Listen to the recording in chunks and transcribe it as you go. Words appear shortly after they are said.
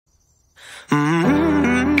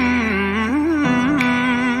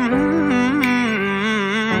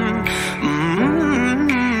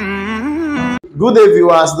Good day,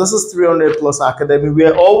 viewers. This is 300 Plus Academy,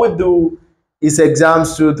 where all we do is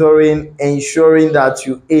exams tutoring, ensuring that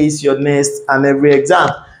you ace your next and every exam.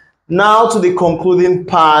 Now to the concluding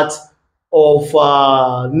part of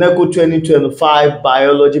NECO 2025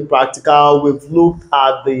 Biology Practical. We've looked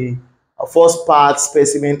at the first part,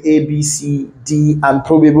 specimen A, B, C, D, and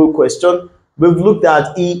probable question. We've looked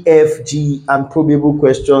at E, F, G, and probable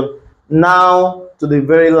question. Now to the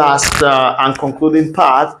very last and concluding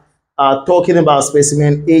part, talking about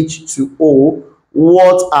specimen H to O.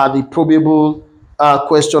 What are the probable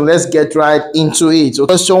question? Let's get right into it. So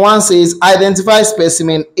question 1 says, identify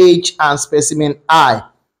specimen H and specimen I.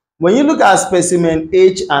 When you look at specimen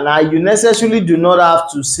H and I, you necessarily do not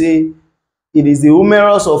have to say it is the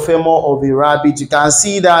humerus or femur of a rabbit. You can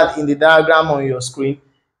see that in the diagram on your screen.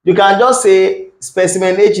 You can just say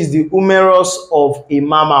specimen H is the humerus of a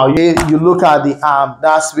mammal. You look at the arm,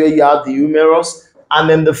 that's where you have the humerus. And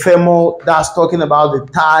then the femur, that's talking about the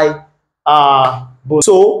thigh bone.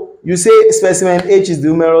 So you say specimen H is the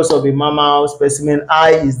humerus of a mammal, specimen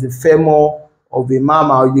I is the femur of a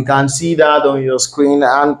mammal. You can see that on your screen.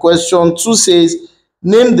 And question 2 says,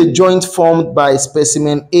 name the joint formed by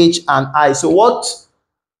specimen H and I. So what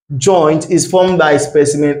joint is formed by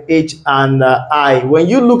specimen H and I? When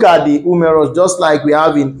you look at the humerus, just like we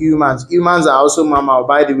have in humans, humans are also mammal,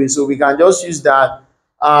 by the way, so we can just use that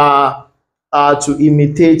to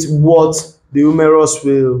imitate what the humerus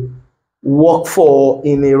will work for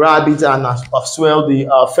in a rabbit, and as well the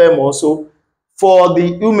femur. So for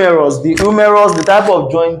the humerus, the type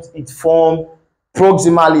of joint it formed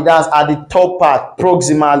proximally, that's at the top part,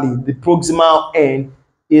 proximally, the proximal end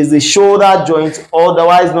is the shoulder joint,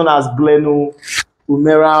 otherwise known as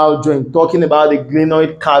glenohumeral joint, talking about the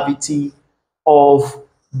glenoid cavity of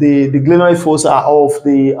the glenoid fossa of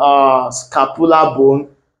the scapular bone,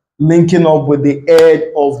 linking up with the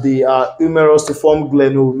head of the humerus to form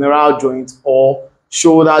glenohumeral joint or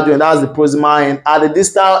shoulder joint. That's the proximal end. At the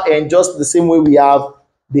distal end, just the same way we have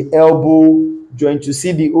the elbow joint, you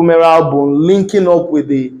see the humeral bone linking up with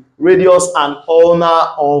the radius and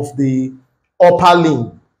ulna of the upper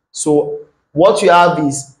limb. So what you have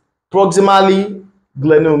is proximally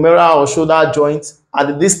glenohumeral or shoulder joint. At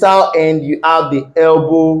the distal end, you have the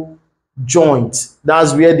elbow joint.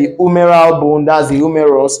 That's where the humeral bone, that's the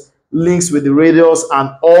humerus, links with the radius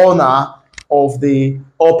and ulna of the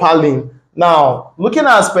upper limb. Now, looking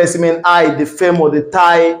at specimen I, the femur, the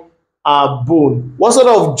thigh bone, what sort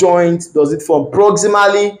of joint does it form?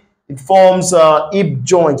 Proximally, it forms hip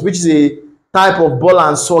joint, which is a type of ball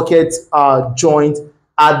and socket joint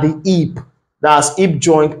at the hip. That's hip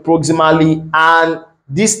joint proximally. And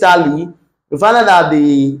distally, we find out that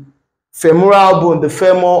the femoral bone, the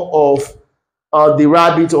femur of the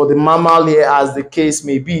rabbit or the mammal here, as the case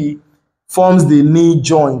may be, forms the knee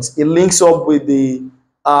joint. It links up with the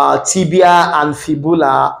tibia and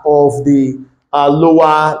fibula of the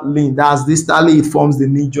lower limb. That's distally, it forms the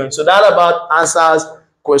knee joint. So that about answers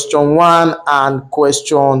question 1 and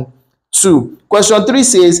question 2. Question 3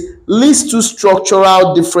 says, list 2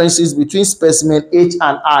 structural differences between specimen H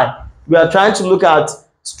and I. We are trying to look at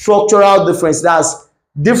structural difference. That's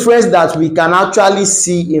difference that we can actually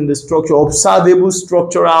see in the structure, observable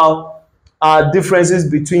structural differences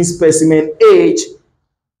between specimen H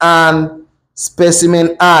and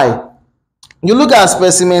specimen I. You look at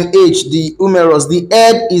specimen H, the humerus, the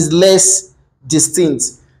head is less distinct.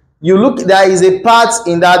 You look, there is a part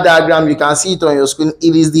in that diagram, you can see it on your screen.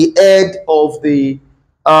 It is the head of the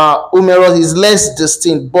humerus is less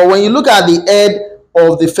distinct. But when you look at the head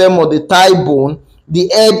of the femur, the thigh bone, the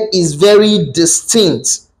head is very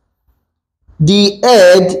distinct. The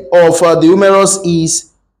head of the humerus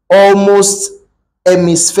is almost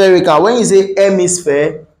hemispherical. When you say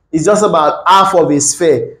hemisphere, it's just about half of a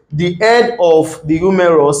sphere. The head of the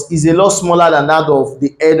humerus is a lot smaller than that of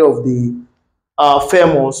the head of the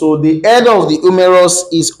femur. So the head of the humerus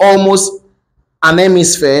is almost an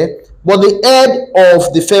hemisphere, but the head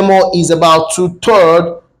of the femur is about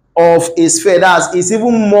 2/3 of a sphere. It's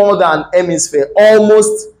even more than hemisphere,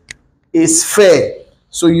 almost a sphere.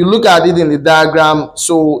 So you look at it in the diagram.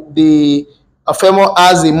 So the femur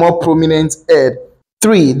has a more prominent head.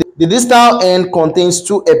 3. The distal end contains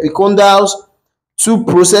 2 epicondyles, 2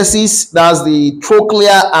 processes, that's the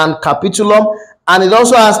trochlea and capitulum, and it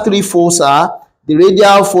also has 3 fossa, the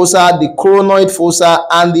radial fossa, the coronoid fossa,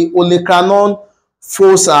 and the olecranon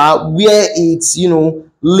fossa, where it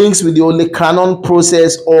links with the olecranon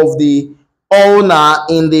process of the ulna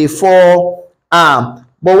in the forearm.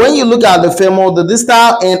 But when you look at the femur, the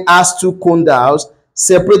distal end has 2 condyles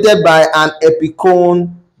separated by an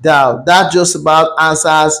epicondyle. That just about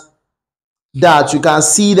answers that. You can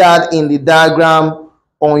see that in the diagram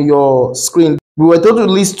on your screen. We were told to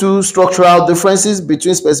list two structural differences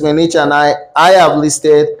between specimen H and I. I have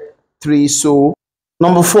listed three. So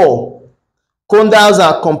number 4, condyles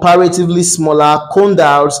are comparatively smaller,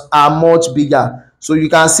 condyles are much bigger. So you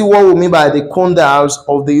can see what we mean by the condyles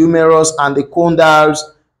of the humerus and the condyles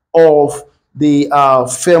of the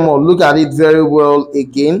femur. Look at it very well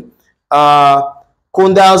again.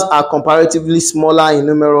 Condyles are comparatively smaller in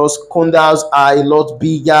humerus, condyles are a lot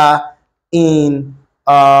bigger in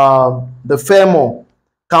the femur.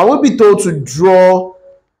 Can we be told to draw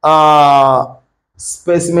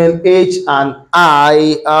specimen H and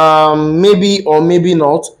I? Maybe or maybe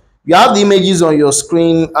not. You have the images on your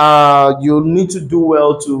screen. You'll need to do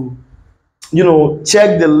well to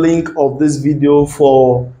check the link of this video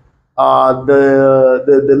for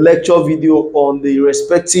the lecture video on the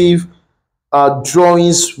respective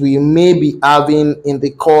drawings we may be having in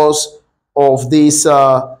the course of this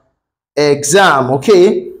exam.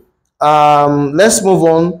 Okay, let's move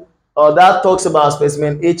on. That talks about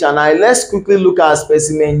specimen H and I. Let's quickly look at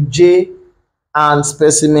specimen J and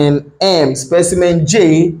specimen M. Specimen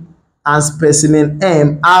J and specimen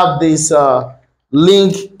M have this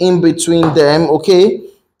link in between them. Okay,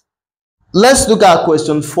 let's look at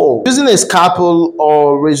question 4. Using a scalpel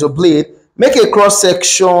or razor blade, make a cross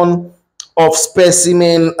section of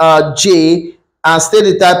specimen J and state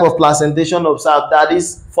the type of placentation observed. That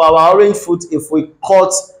is, for our orange fruit, if we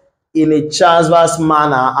cut in a transverse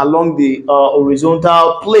manner along the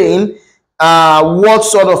horizontal plane, what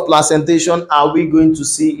sort of placentation are we going to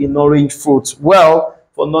see in orange fruit? Well,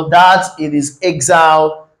 for that, it is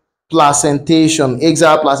axial placentation.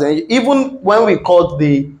 Axial placentation. Even when we cut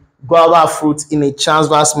the guava fruit in a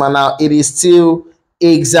transverse manner, it is still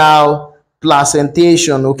axial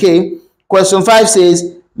placentation. Okay. Question 5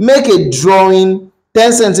 says, make a drawing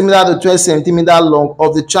 10 centimeter to 12 centimeter long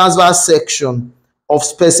of the transverse section of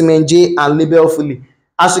specimen J and label fully.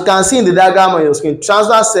 As you can see in the diagram on your screen,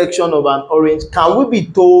 transverse section of an orange. Can we be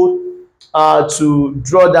told to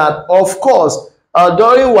draw that? Of course,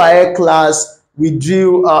 during WAEC class, we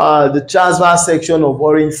drew the transverse section of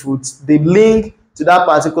orange fruit. The link to that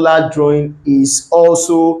particular drawing is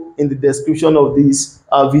also in the description of this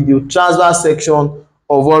video. Transverse section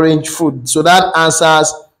of orange fruit. So that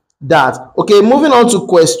answers that. Okay, moving on to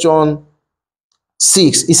question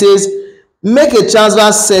 6. It says, make a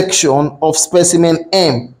transverse section of specimen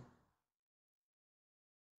M.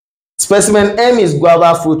 Specimen M is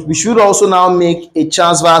guava fruit. We should also now make a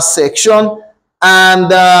transverse section,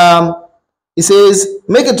 and it says,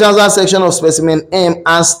 make a transverse section of specimen M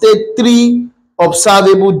and state 3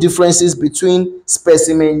 observable differences between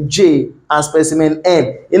specimen J and specimen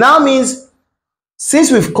M. It now means,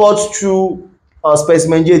 since we've cut through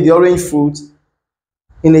specimen J, the orange fruit,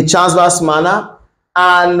 in a transverse manner,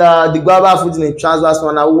 and the guava fruit in a transverse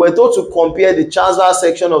manner, we were told to compare the transverse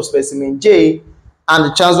section of specimen J and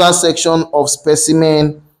the transverse section of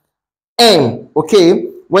specimen M. Okay,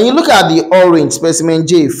 when you look at the orange specimen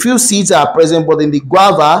J, few seeds are present, but in the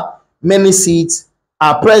guava, many seeds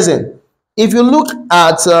are present. If you look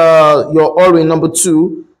at your orange number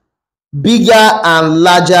 2, bigger and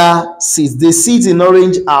larger seeds. The seeds in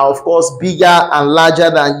orange are of course bigger and larger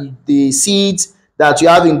than the seeds that you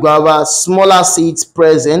have in guava. Smaller seeds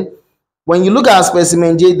present. When you look at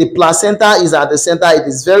specimen J, the placenta is at the center. It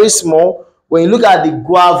is very small. When you look at the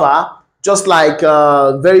guava, just like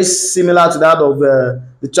very similar to that of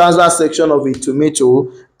the transverse section of a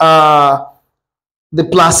tomato, the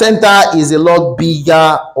placenta is a lot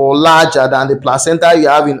bigger or larger than the placenta you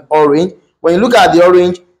have in orange. When you look at the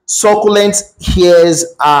orange, succulent hairs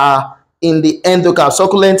are in the endocarp.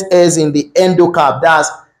 Succulent hairs in the endocarp. That's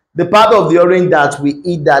the part of the orange that we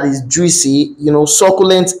eat that is juicy.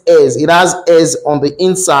 Succulent hairs. It has hairs on the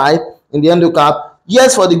inside in the endocarp.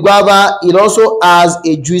 Yes, for the guava, it also has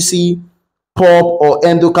a juicy pulp or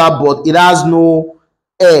endocarp, but it has no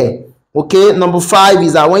hair. Okay. Number 5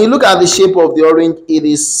 is that when you look at the shape of the orange, it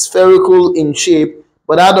is spherical in shape,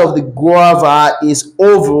 but that of the guava is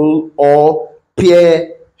oval or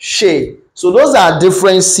pear shape. So those are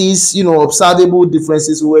differences, observable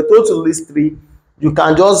differences. We were told to list 3. You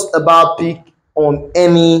can just about pick on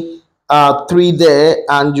any 3 there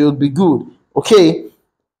and you'll be good. Okay.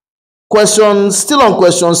 Still on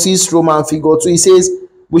question 6, Roman figure 2, it says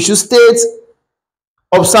we should state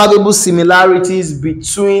observable similarities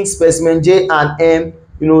between specimen J and M.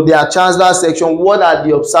 Their transverse section. What are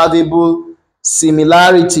the observable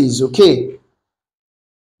similarities? Okay.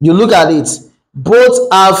 You look at it.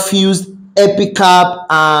 Both have fused epicarp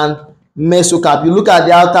and mesocarp. You look at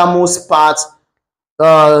the outermost part,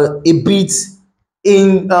 a bit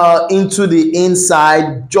into the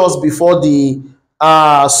inside just before the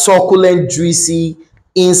succulent juicy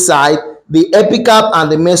inside. The epicap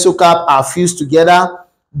and the mesocap are fused together.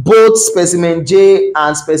 Both specimen J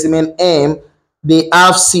and specimen M, they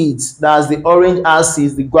have seeds. That's the orange has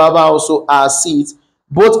seeds, the guava also has seeds.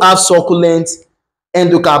 Both have succulent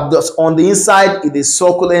endocap. On the inside it is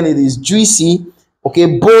succulent, it is juicy.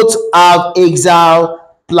 Okay, both have axial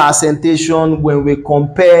placentation. When we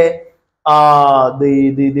compare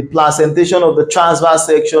the placentation of the transverse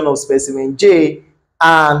section of specimen J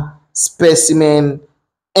and specimen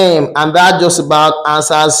M, and that just about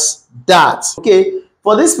answers that. Okay,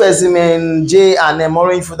 for this specimen J and M,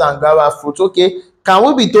 orange fruit and guava fruit, okay, can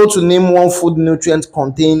we be told to name one food nutrient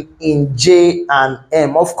contained in J and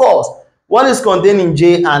M? Of course, what is contained in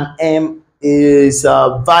J and M is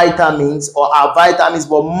vitamins, or are vitamins,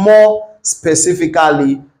 but more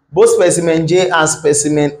specifically, both specimen J and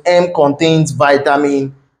specimen M contains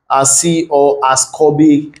vitamin C, or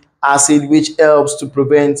ascorbic acid, which helps to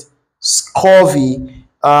prevent scurvy.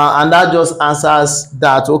 And that just answers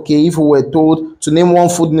that. Okay, if we were told to name one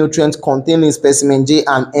food nutrient contained in specimen J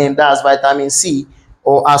and M, that's vitamin C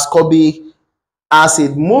or ascorbic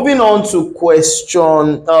acid. Moving on to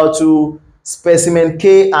question to specimen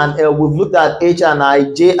K and L. We've looked at H and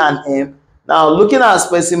I, J and M. Now looking at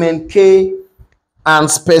specimen K and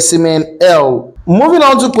specimen L. Moving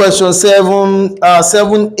on to question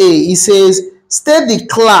 7A, it says state the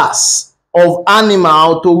class of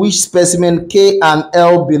animal to which specimen K and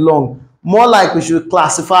L belong. More like we should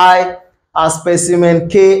classify specimen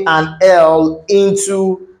K and L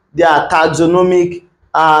into their taxonomic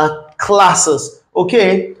classes.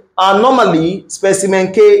 Okay, normally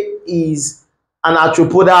specimen K is an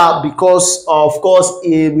arthropoda because, of course,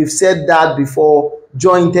 we've said that before,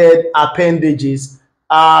 jointed appendages.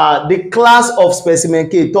 The class of specimen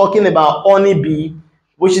K, talking about honeybee,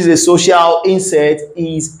 which is a social insect,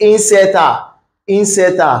 is inserter.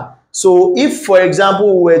 So if, for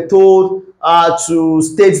example, we were told to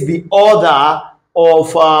state the order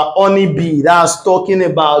of honeybee, that's talking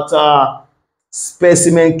about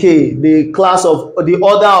specimen K, the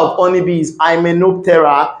order of honeybee is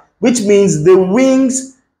Hymenoptera, which means the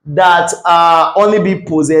wings that honeybee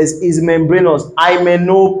possess is membranous.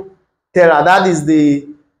 Hymenoptera, that is the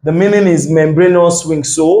meaning is membranous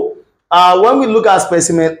wings. So when we look at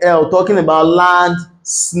specimen L, talking about land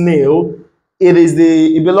snail,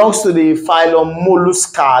 it belongs to the phylum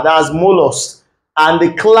Mollusca, that's mollusks, and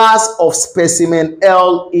the class of specimen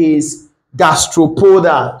L is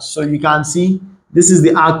gastropoda. So you can see this is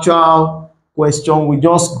the actual question. We're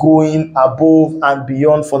just going above and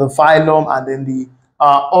beyond for the phylum and then the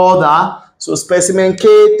order. So specimen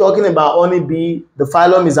K, talking about honeybee, the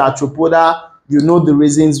phylum is arthropoda. You know the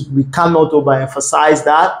reasons, we cannot overemphasize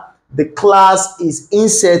that. The class is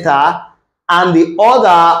inserter, and the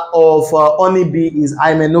order of honeybee is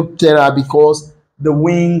Hymenoptera because the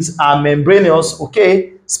wings are membranous.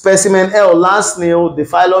 Okay, specimen L, land snail, the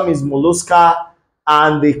phylum is Mollusca,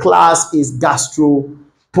 and the class is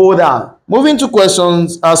gastropoda. Moving to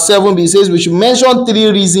questions 7B, says we should mention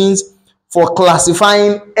 3 reasons for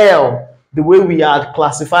classifying L the way we had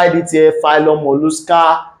classified it here, phylum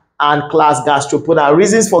Mollusca and class gastropoda.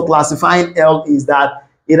 Reasons for classifying L is that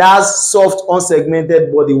it has soft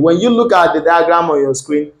unsegmented body. When you look at the diagram on your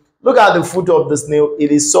screen, look at the foot of the snail. It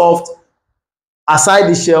is soft aside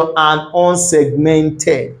the shell and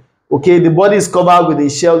unsegmented. Okay, the body is covered with a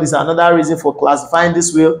shell. This is another reason for classifying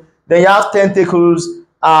this way. Then you have tentacles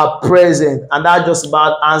present, and that just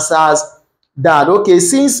about answers that. Okay,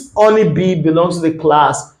 since honeybee belongs to the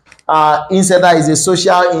class inserter, is a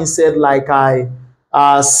social insect, like I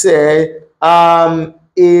said,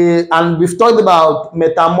 and we've talked about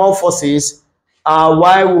metamorphosis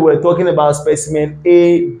while we were talking about specimen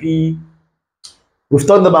A, B. We've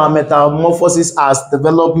talked about metamorphosis as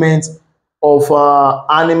development of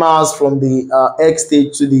animals from the egg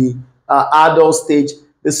stage to the adult stage.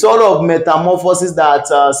 The sort of metamorphosis that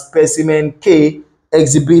specimen K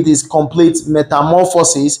exhibit is complete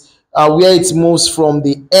metamorphosis, where it moves from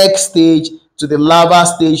the egg stage to the larva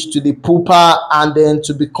stage to the pupa and then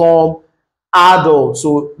to become adult.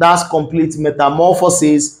 So that's complete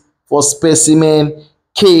metamorphosis for specimen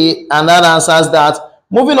K, and that answers that.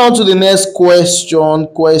 Moving on to the next question,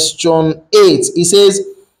 question 8. It says,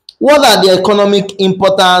 what are the economic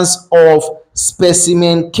importance of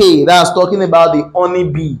specimen K? That's talking about the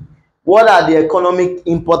honeybee. What are the economic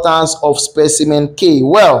importance of specimen K?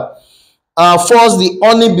 Well, first, the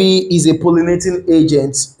honeybee is a pollinating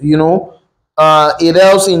agent. You know, it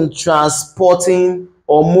helps in transporting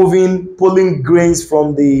or moving pollen grains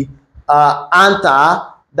from the anther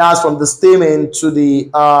That's from the stamen to the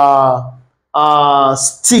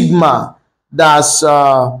stigma. That's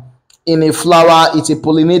in a flower. It's a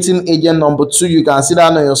pollinating agent. Number 2, you can see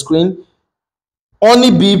that on your screen.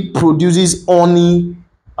 Honeybee produces honey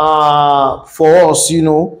for us,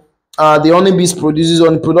 the honeybees produces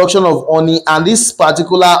on production of honey, and this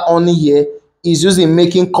particular honey here is used in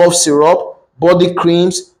making cough syrup, body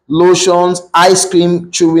creams, lotions, ice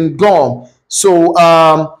cream, chewing gum. So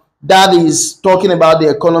that is talking about the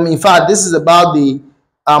economy. In fact, this is about the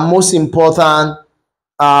most important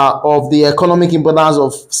of the economic importance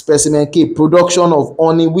of specimen K, production of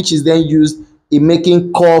honey, which is then used in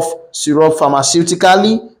making cough syrup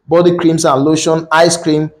pharmaceutically, body creams and lotion, ice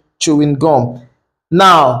cream, chewing gum.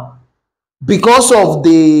 Now, because of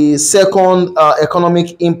the second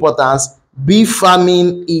economic importance, bee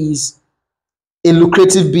farming is a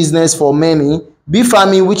lucrative business for many. Bee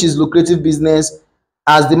farming, which is lucrative business,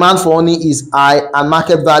 as demand for honey is high and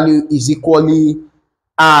market value is equally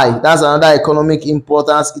high. That's another economic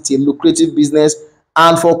importance. It's a lucrative business,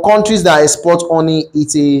 and for countries that export honey,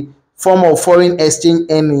 it's a form of foreign exchange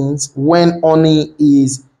earnings when honey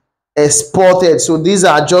is exported. So these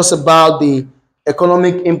are just about the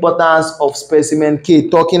economic importance of specimen K,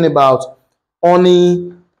 talking about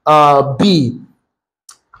honey bee.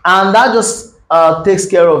 And that just takes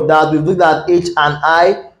care of that. We've looked at H and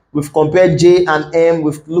I, we've compared J and M,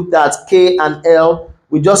 we've looked at K and L.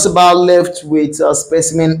 We just about left with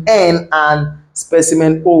specimen N and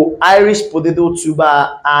specimen O, Irish potato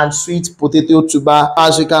tuber and sweet potato tuber.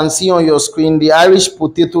 As you can see on your screen, the Irish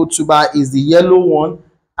potato tuber is the yellow one,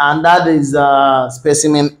 and that is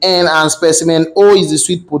specimen N, and specimen O is the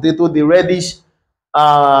sweet potato, the reddish,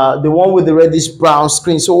 the one with the reddish brown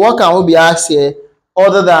screen. So what can we be asked here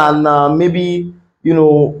other than maybe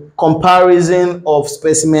comparison of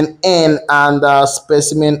specimen N and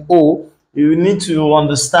specimen O? You need to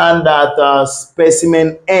understand that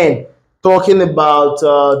specimen N, talking about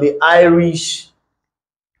the Irish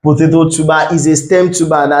potato tuber, is a stem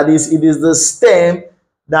tuber. That is, it is the stem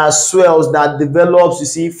that swells, that develops. You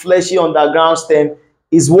see, fleshy underground stem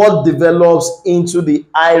is what develops into the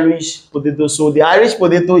Irish potato. So the Irish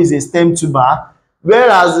potato is a stem tuber,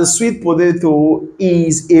 whereas the sweet potato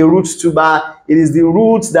is a root tuber. It is the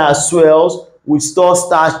root that swells with store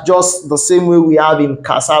starch, just the same way we have in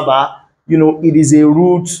cassava. It is a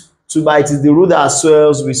root tuber. It is the root that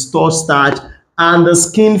swells with store starch, and the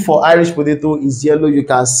skin for Irish potato is yellow. You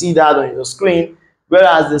can see that on your screen,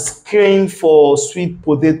 whereas the skin for sweet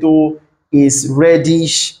potato is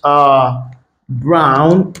reddish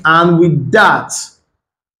brown. And with that,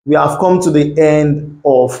 we have come to the end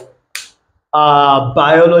of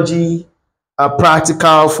biology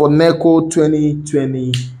practical for NECO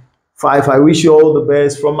 2025. I wish you all the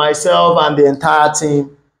best. From myself and the entire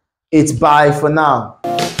team, it's bye for now.